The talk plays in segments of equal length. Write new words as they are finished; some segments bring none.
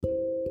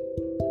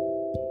Hey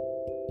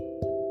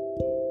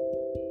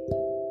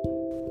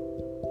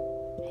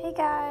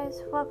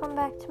guys, welcome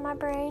back to my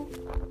brain.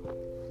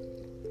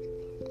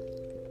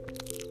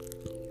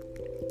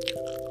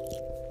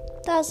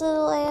 That was a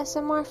little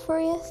ASMR for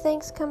you.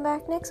 Thanks, come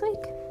back next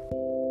week.